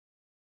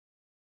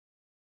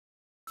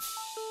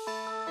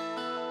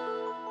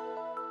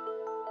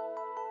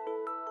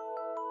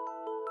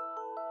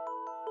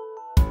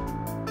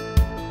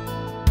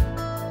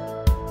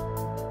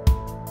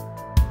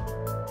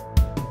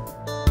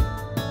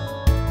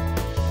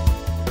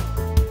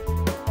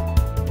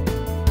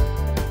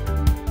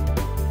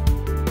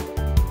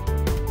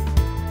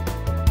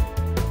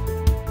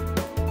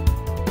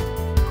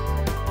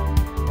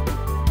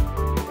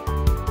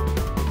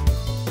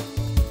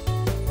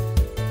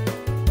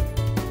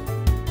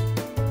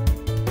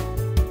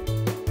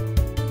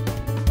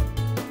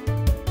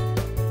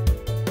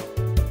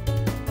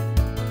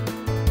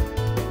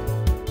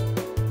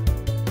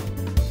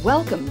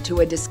Welcome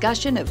to a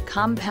discussion of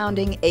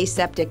compounding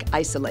aseptic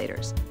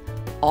isolators.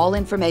 All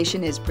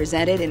information is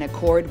presented in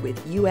accord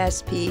with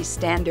USP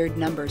Standard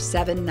Number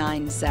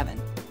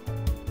 797,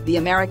 the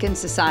American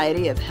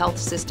Society of Health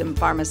System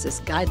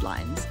Pharmacists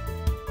Guidelines,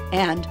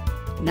 and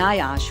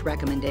NIOSH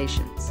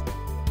recommendations.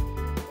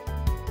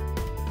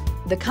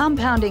 The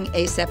compounding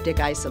aseptic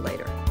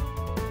isolator,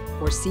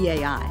 or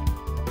CAI,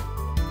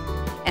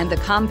 and the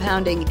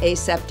compounding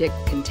aseptic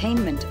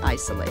containment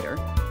isolator,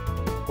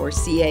 or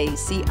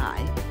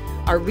CACI,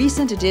 are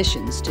recent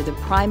additions to the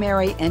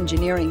primary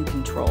engineering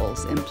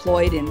controls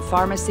employed in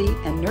pharmacy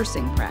and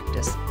nursing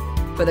practice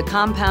for the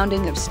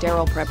compounding of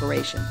sterile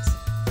preparations.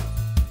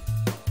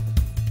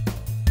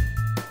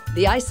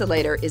 The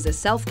isolator is a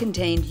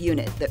self-contained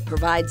unit that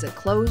provides a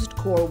closed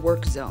core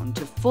work zone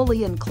to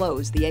fully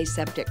enclose the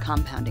aseptic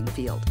compounding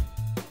field.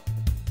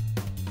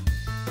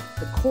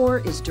 The core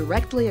is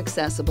directly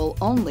accessible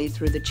only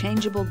through the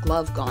changeable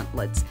glove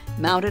gauntlets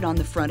mounted on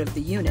the front of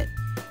the unit,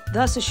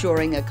 thus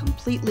assuring a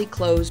completely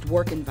closed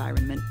work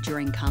environment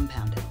during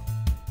compounding.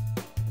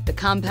 The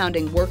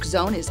compounding work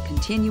zone is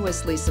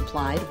continuously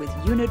supplied with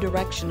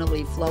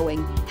unidirectionally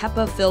flowing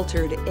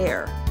HEPA-filtered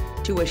air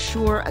to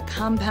assure a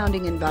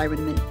compounding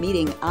environment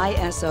meeting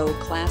ISO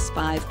Class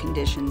 5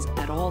 conditions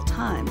at all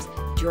times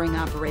during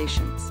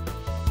operations.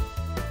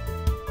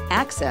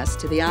 Access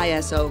to the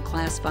ISO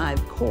Class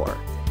 5 core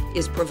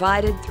is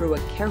provided through a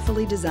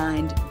carefully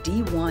designed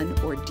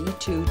D1 or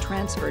D2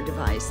 transfer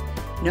device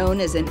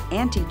known as an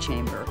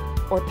antechamber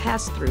or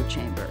pass-through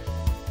chamber.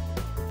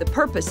 The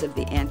purpose of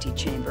the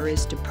antechamber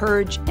is to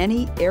purge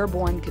any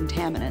airborne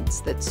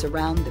contaminants that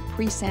surround the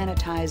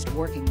pre-sanitized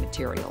working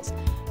materials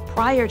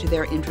prior to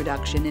their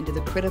introduction into the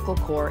critical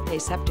core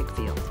aseptic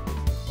field.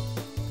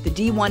 The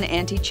D1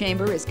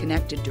 antechamber is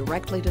connected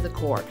directly to the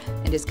core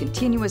and is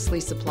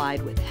continuously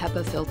supplied with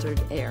HEPA-filtered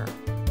air.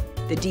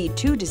 The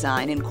D2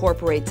 design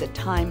incorporates a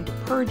timed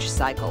purge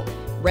cycle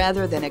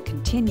rather than a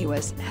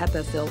continuous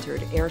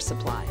HEPA-filtered air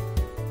supply.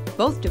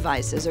 Both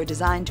devices are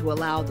designed to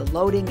allow the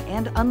loading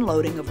and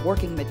unloading of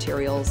working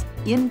materials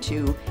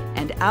into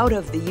and out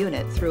of the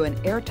unit through an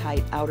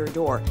airtight outer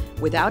door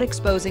without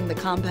exposing the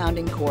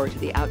compounding core to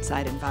the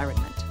outside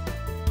environment.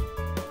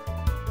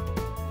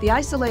 The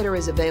isolator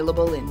is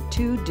available in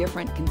two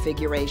different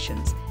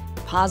configurations: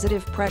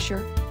 positive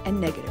pressure and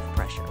negative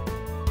pressure.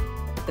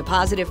 The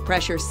positive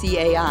pressure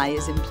CAI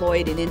is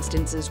employed in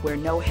instances where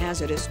no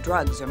hazardous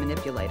drugs are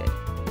manipulated.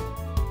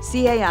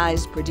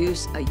 CAIs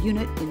produce a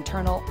unit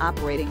internal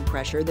operating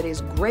pressure that is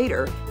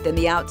greater than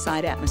the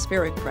outside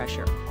atmospheric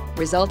pressure,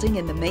 resulting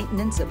in the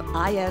maintenance of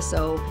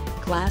ISO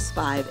Class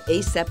 5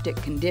 aseptic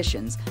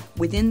conditions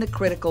within the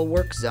critical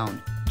work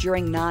zone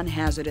during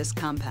non-hazardous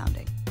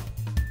compounding.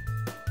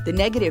 The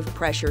negative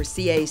pressure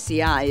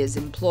CACI is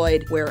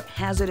employed where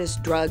hazardous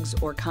drugs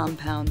or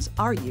compounds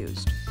are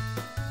used.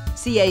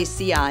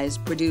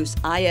 CACIs produce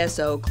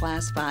ISO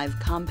Class 5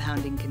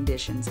 compounding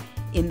conditions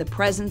in the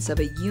presence of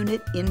a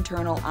unit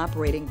internal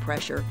operating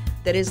pressure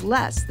that is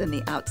less than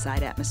the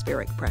outside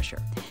atmospheric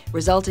pressure,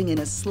 resulting in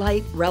a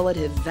slight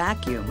relative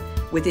vacuum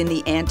within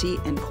the ante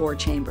and core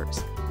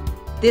chambers.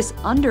 This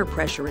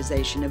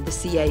underpressurization of the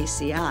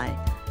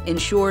CACI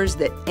ensures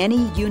that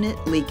any unit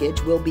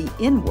leakage will be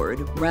inward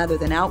rather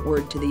than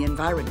outward to the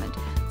environment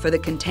for the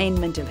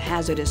containment of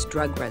hazardous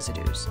drug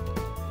residues.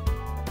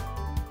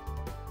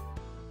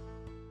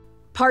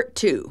 Part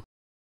 2.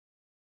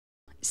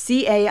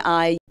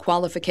 CAI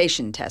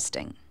qualification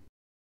testing.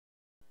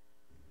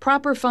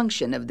 Proper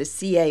function of the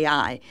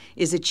CAI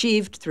is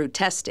achieved through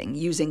testing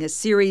using a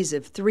series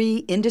of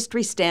 3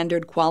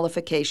 industry-standard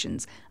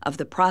qualifications of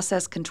the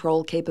process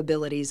control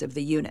capabilities of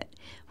the unit,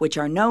 which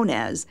are known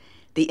as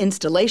the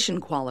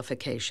Installation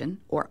Qualification,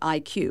 or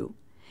IQ,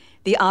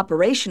 the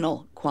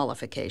Operational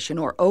Qualification,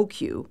 or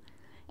OQ,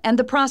 and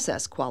the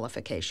Process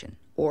Qualification,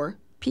 or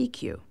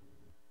PQ.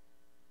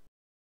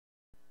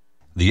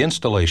 The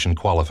Installation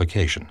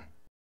Qualification.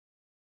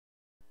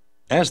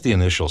 As the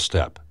initial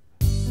step,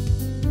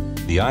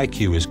 the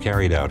IQ is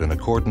carried out in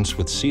accordance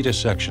with CETA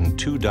Section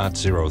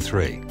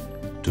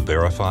 2.03 to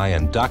verify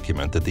and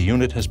document that the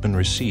unit has been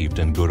received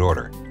in good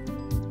order,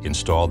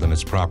 installed in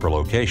its proper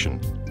location,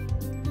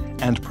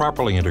 and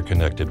properly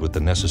interconnected with the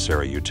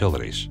necessary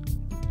utilities.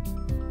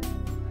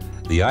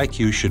 The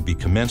IQ should be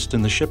commenced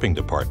in the shipping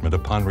department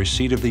upon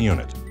receipt of the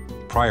unit,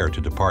 prior to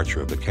departure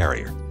of the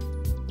carrier.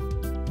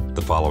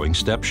 The following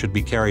steps should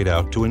be carried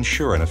out to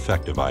ensure an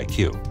effective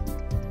IQ.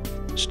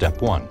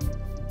 Step 1.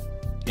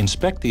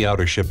 Inspect the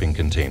outer shipping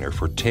container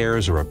for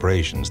tears or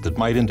abrasions that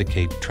might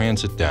indicate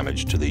transit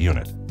damage to the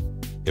unit.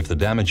 If the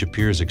damage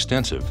appears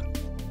extensive,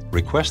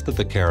 request that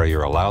the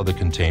carrier allow the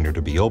container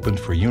to be opened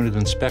for unit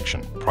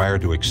inspection prior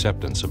to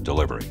acceptance of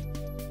delivery.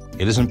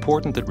 It is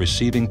important that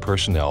receiving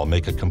personnel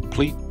make a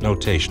complete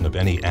notation of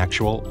any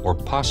actual or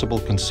possible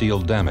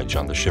concealed damage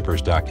on the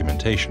shipper's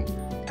documentation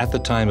at the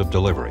time of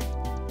delivery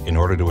in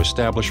order to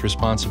establish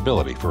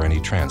responsibility for any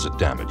transit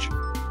damage.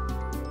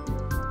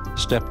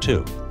 Step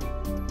 2.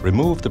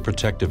 Remove the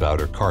protective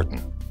outer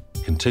carton,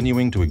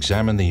 continuing to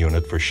examine the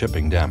unit for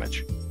shipping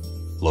damage.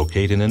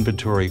 Locate and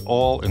inventory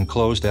all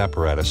enclosed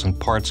apparatus and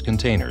parts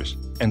containers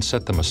and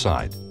set them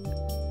aside.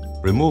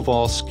 Remove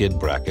all skid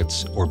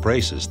brackets or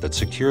braces that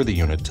secure the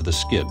unit to the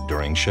skid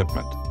during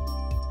shipment.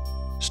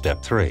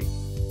 Step 3.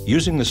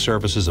 Using the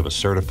services of a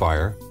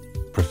certifier,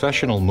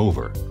 professional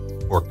mover,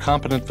 or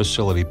competent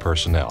facility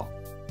personnel,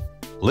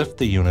 lift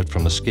the unit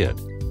from the skid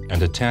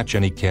and attach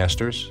any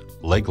casters,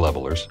 leg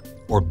levelers,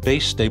 or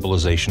base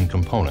stabilization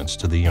components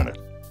to the unit.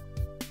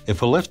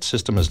 If a lift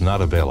system is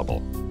not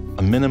available,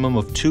 a minimum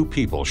of 2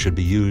 people should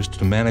be used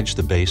to manage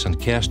the base and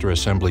caster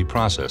assembly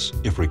process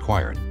if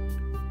required.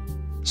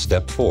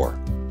 Step 4.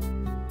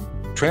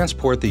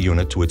 Transport the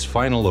unit to its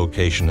final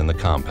location in the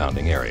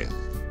compounding area.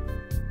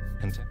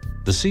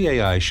 The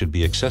CAI should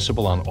be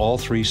accessible on all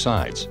 3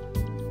 sides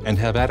and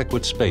have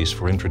adequate space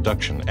for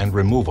introduction and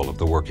removal of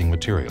the working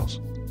materials.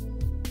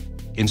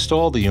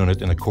 Install the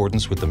unit in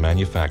accordance with the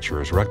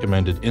manufacturer's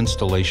recommended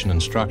installation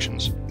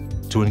instructions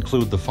to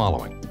include the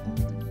following.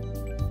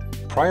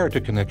 Prior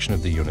to connection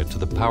of the unit to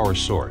the power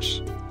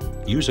source,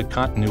 use a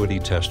continuity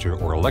tester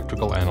or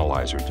electrical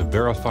analyzer to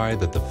verify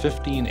that the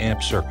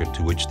 15-amp circuit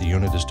to which the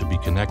unit is to be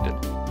connected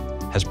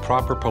has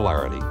proper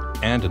polarity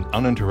and an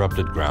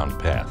uninterrupted ground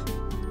path.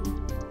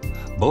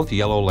 Both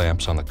yellow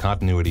lamps on the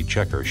continuity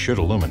checker should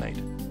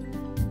illuminate.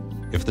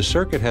 If the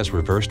circuit has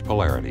reversed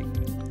polarity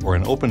or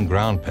an open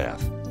ground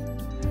path,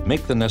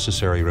 make the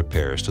necessary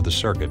repairs to the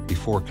circuit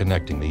before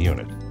connecting the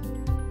unit.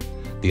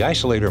 The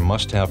isolator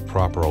must have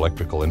proper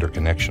electrical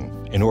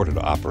interconnection in order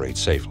to operate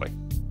safely.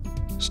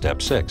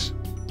 Step 6.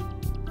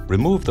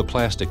 Remove the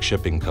plastic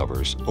shipping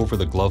covers over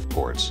the glove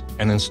ports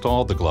and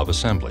install the glove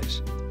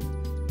assemblies.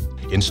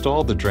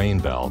 Install the drain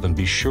valve and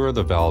be sure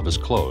the valve is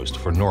closed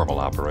for normal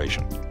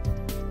operation.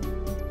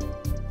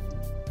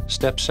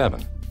 Step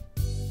 7.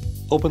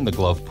 Open the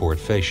glove port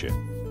fascia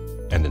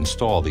and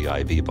install the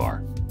IV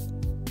bar.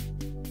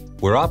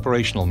 Where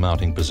operational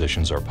mounting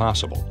positions are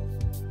possible,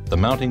 the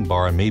mounting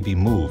bar may be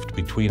moved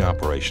between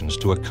operations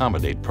to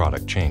accommodate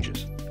product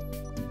changes.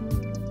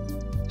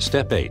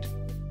 Step 8.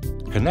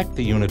 Connect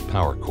the unit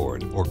power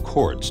cord or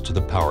cords to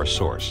the power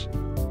source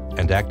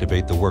and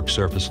activate the work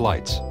surface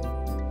lights.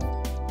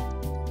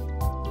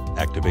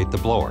 Activate the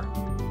blower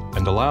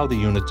and allow the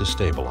unit to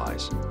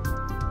stabilize.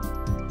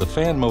 The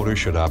fan motor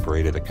should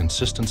operate at a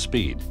consistent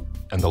speed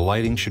and the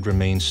lighting should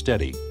remain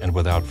steady and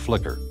without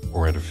flicker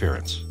or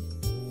interference.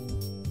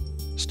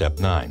 Step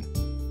 9.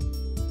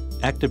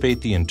 Activate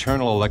the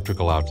internal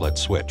electrical outlet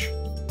switch.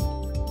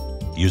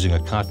 Using a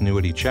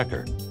continuity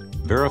checker,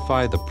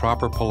 verify the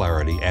proper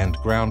polarity and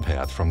ground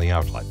path from the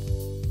outlet.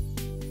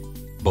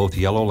 Both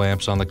yellow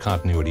lamps on the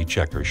continuity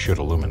checker should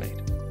illuminate.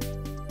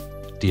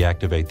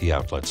 Deactivate the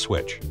outlet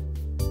switch.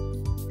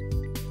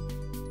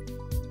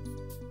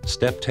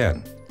 Step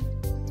 10.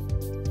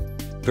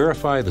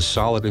 Verify the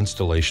solid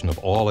installation of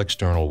all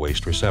external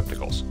waste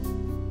receptacles.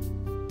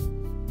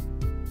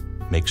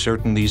 Make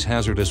certain these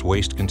hazardous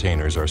waste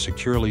containers are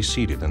securely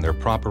seated in their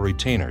proper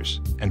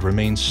retainers and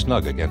remain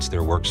snug against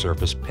their work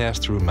surface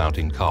pass-through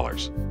mounting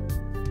collars.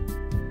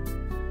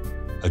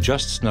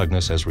 Adjust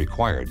snugness as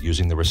required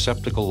using the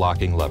receptacle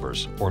locking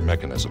levers or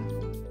mechanism.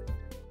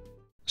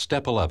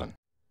 Step 11.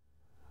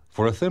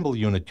 For a thimble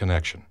unit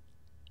connection,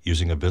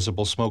 using a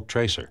visible smoke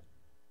tracer,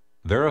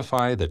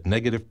 verify that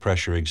negative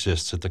pressure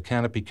exists at the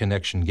canopy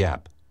connection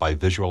gap by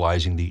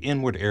visualizing the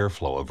inward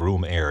airflow of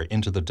room air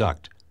into the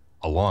duct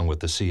along with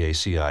the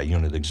CACI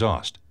unit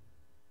exhaust.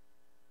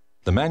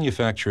 The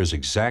manufacturer's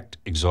exact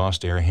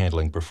exhaust air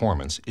handling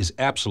performance is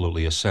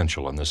absolutely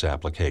essential in this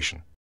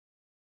application.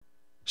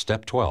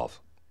 Step 12.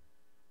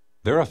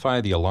 Verify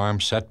the alarm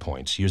set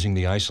points using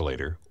the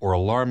isolator or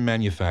alarm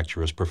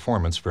manufacturer's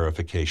performance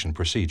verification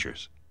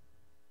procedures.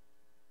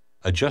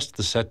 Adjust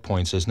the set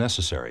points as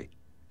necessary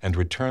and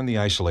return the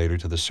isolator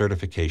to the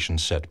certification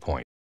set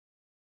point.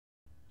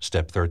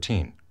 Step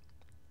 13.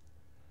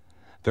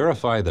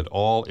 Verify that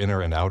all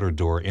inner and outer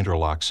door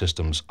interlock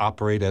systems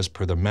operate as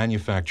per the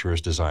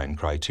manufacturer's design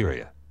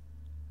criteria.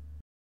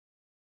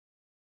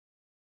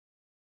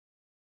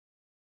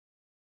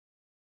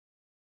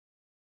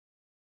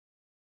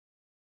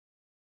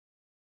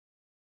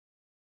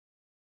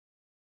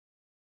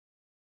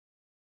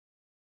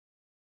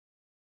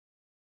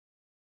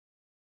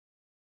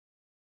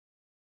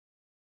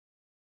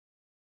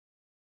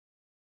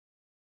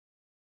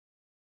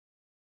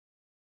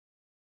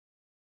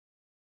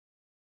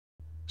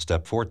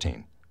 Step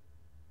 14.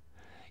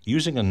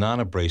 Using a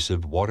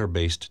non-abrasive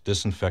water-based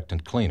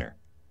disinfectant cleaner,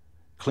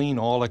 clean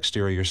all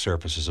exterior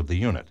surfaces of the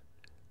unit,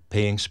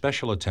 paying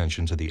special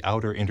attention to the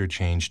outer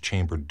interchange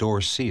chamber door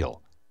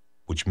seal,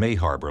 which may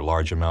harbor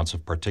large amounts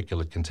of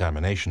particulate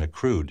contamination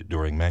accrued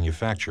during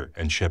manufacture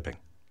and shipping.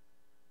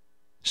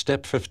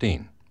 Step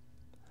 15.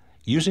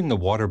 Using the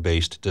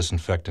water-based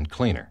disinfectant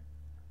cleaner,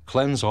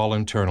 cleanse all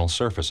internal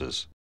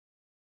surfaces,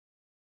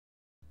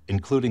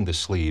 including the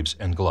sleeves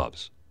and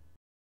gloves.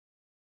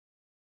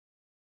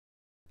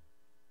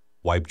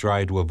 Wipe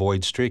dry to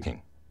avoid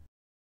streaking.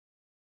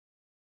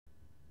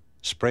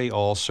 Spray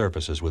all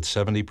surfaces with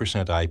 70%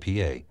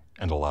 IPA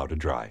and allow to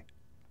dry.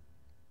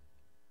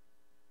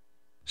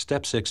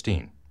 Step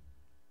 16.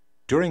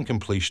 During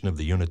completion of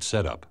the unit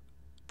setup,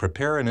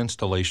 prepare an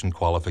installation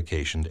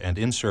qualification and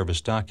in-service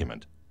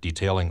document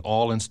detailing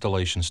all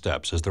installation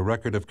steps as the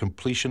record of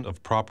completion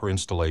of proper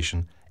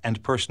installation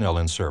and personnel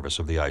in service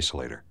of the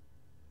isolator.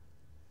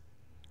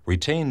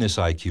 Retain this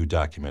IQ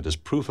document as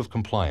proof of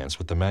compliance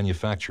with the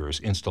manufacturer's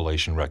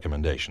installation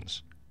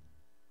recommendations.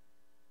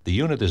 The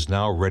unit is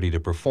now ready to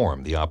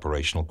perform the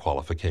operational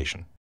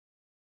qualification.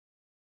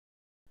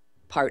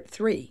 Part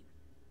 3.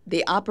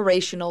 The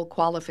operational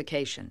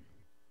qualification.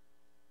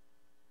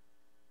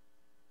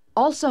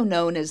 Also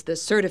known as the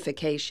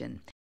certification,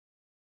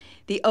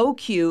 the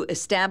OQ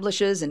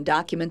establishes and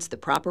documents the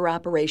proper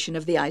operation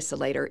of the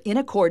isolator in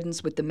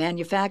accordance with the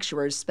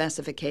manufacturer's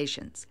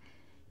specifications.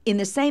 In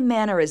the same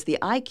manner as the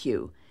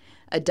IQ,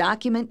 a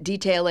document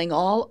detailing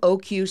all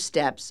OQ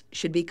steps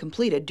should be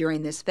completed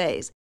during this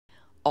phase.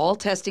 All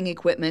testing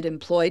equipment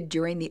employed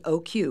during the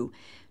OQ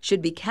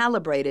should be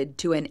calibrated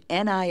to an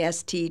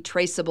NIST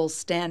traceable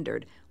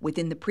standard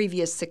within the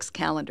previous 6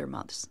 calendar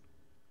months.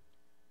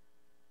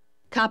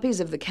 Copies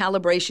of the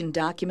calibration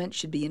document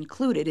should be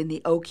included in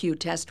the OQ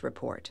test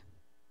report.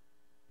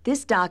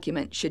 This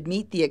document should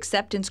meet the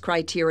acceptance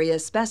criteria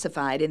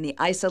specified in the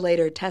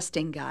Isolator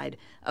Testing Guide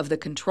of the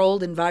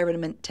Controlled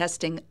Environment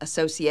Testing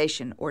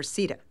Association, or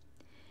CETA,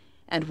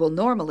 and will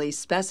normally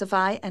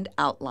specify and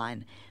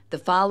outline the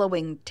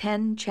following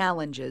 10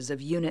 challenges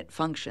of unit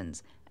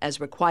functions as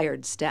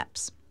required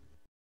steps.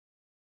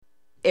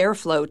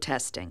 Airflow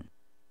testing,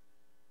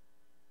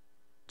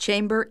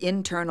 chamber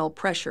internal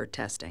pressure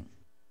testing,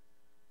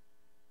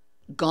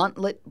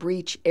 gauntlet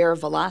breech air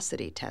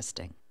velocity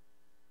testing,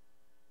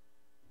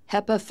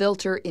 HEPA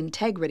filter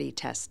integrity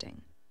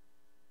testing,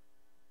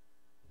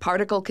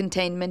 particle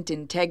containment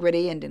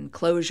integrity and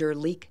enclosure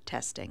leak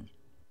testing,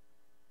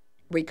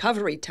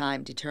 recovery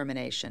time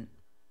determination,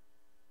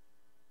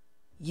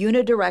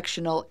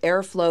 unidirectional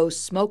airflow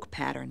smoke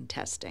pattern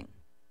testing,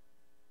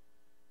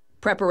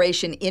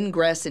 preparation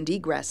ingress and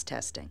egress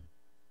testing,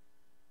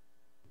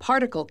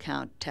 particle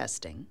count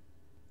testing,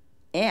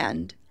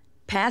 and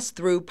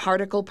pass-through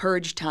particle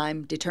purge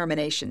time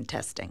determination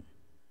testing.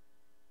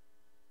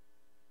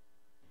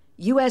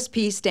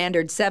 USP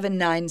Standard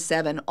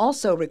 797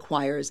 also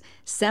requires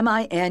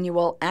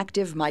semi-annual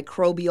active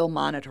microbial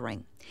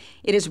monitoring.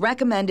 It is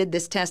recommended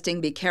this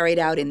testing be carried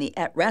out in the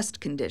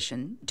at-rest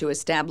condition to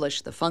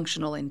establish the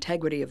functional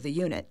integrity of the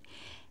unit,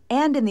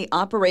 and in the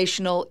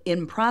operational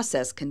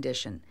in-process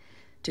condition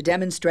to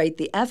demonstrate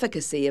the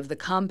efficacy of the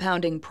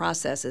compounding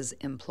processes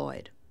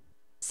employed.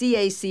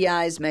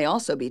 CACIs may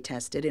also be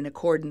tested in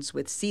accordance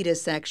with CETA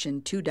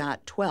Section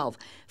 2.12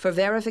 for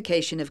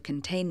verification of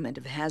containment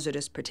of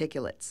hazardous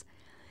particulates.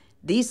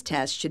 These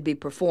tests should be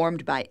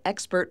performed by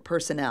expert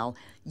personnel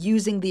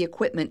using the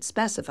equipment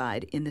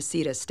specified in the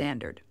CETA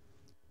standard.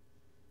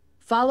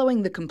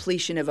 Following the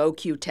completion of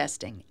OQ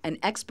testing, an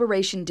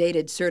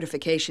expiration-dated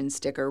certification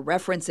sticker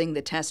referencing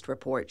the test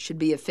report should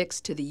be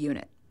affixed to the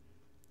unit.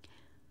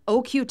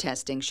 OQ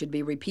testing should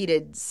be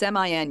repeated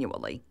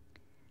semi-annually,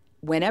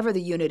 whenever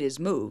the unit is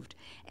moved,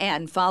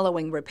 and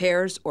following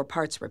repairs or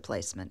parts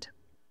replacement.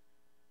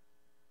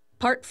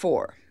 Part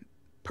 4.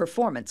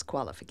 Performance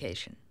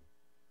qualification.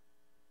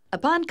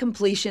 Upon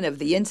completion of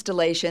the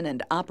installation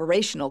and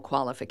operational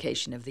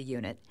qualification of the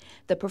unit,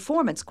 the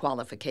performance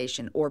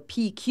qualification, or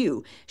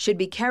PQ, should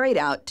be carried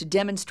out to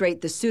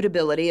demonstrate the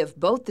suitability of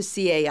both the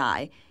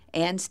CAI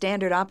and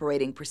standard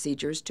operating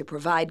procedures to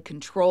provide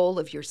control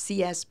of your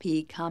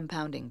CSP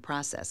compounding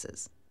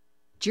processes.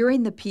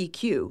 During the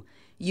PQ,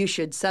 you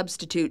should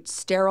substitute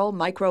sterile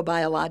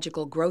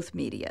microbiological growth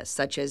media,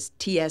 such as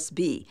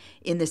TSB,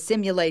 in the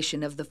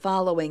simulation of the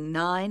following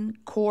 9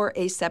 core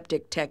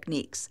aseptic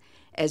techniques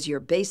as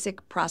your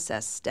basic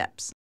process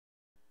steps.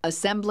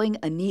 Assembling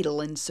a needle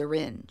and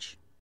syringe.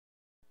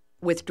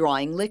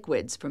 Withdrawing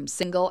liquids from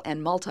single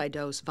and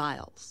multi-dose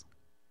vials.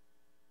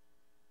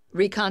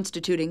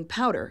 Reconstituting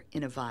powder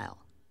in a vial.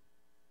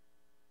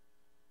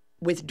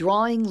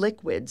 Withdrawing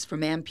liquids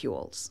from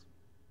ampules.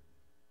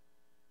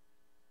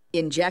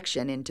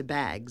 Injection into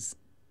bags.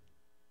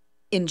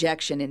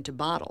 Injection into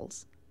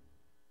bottles.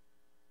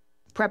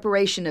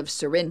 Preparation of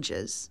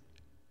syringes.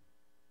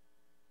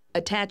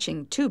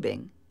 Attaching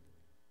tubing.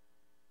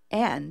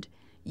 And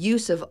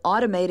use of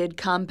automated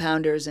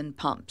compounders and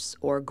pumps,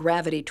 or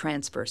gravity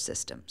transfer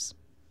systems.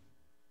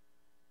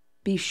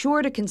 Be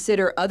sure to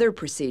consider other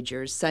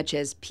procedures such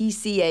as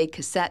PCA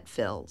cassette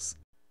fills,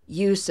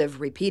 use of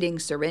repeating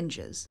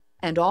syringes,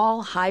 and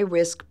all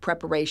high-risk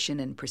preparation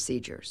and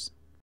procedures.